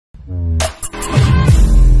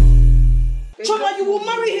Choma, you will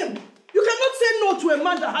marry him. You cannot say no to a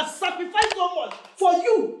man that has sacrificed so much for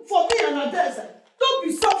you, for me and Adeze. Don't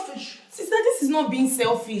be selfish. Sister, this is not being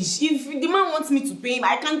selfish. If the man wants me to pay him,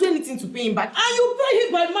 I can do anything to pay him back. And you pay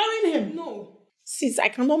him by marrying him? No. Sis, I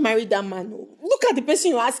cannot marry that man. No. Look at the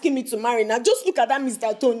person you're asking me to marry now. Just look at that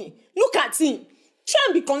Mr. Tony. Look at him. Try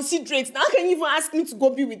and be considerate. Now, how can you even ask me to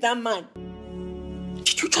go be with that man?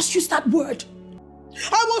 Did you just use that word?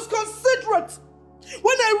 I was considerate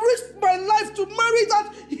when I risked my life to marry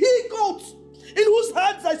that he-goat in whose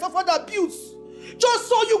hands I suffered abuse. Just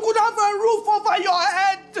so you could have a roof over your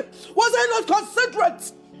head. Was I not considerate?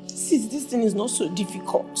 Sis, this thing is not so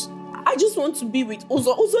difficult. I just want to be with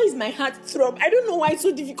Ozo. Ozo is my heartthrob. I don't know why it's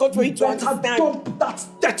so difficult for you to understand. Dump that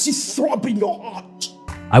dirty throb in your heart.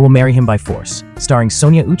 I Will Marry Him by Force, starring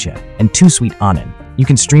Sonia Uche and Toosweet Annan. You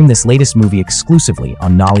can stream this latest movie exclusively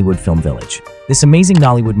on Nollywood Film Village. This amazing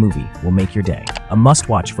Nollywood movie will make your day. A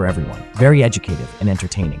must-watch for everyone. Very educative and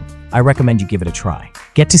entertaining. I recommend you give it a try.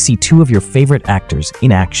 Get to see two of your favorite actors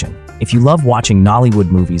in action. If you love watching Nollywood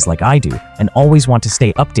movies like I do and always want to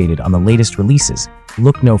stay updated on the latest releases,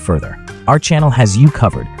 look no further. Our channel has you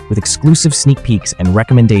covered with exclusive sneak peeks and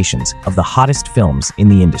recommendations of the hottest films in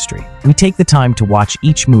the industry. We take the time to watch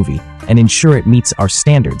each movie and ensure it meets our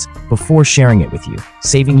standards before sharing it with you,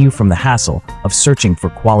 saving you from the hassle of searching for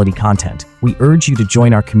quality content. We urge you to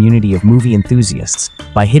join our community of movie enthusiasts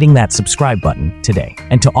by hitting that subscribe button today.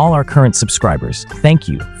 And to all our current subscribers, thank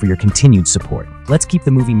you for your continued support. Let's keep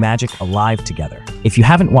the movie magic alive together. If you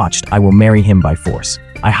haven't watched I Will Marry Him by Force,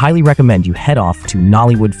 I highly recommend you head off to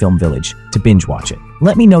Nollywood Film Village to binge watch it.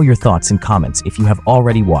 Let me know your thoughts in comments if you have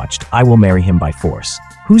already watched I Will Marry Him by Force.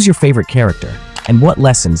 Who's your favorite character? And what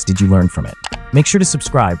lessons did you learn from it? Make sure to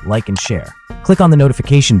subscribe, like, and share. Click on the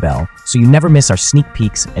notification bell so you never miss our sneak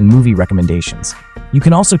peeks and movie recommendations. You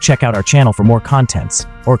can also check out our channel for more contents,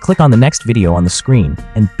 or click on the next video on the screen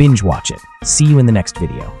and binge watch it. See you in the next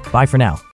video. Bye for now.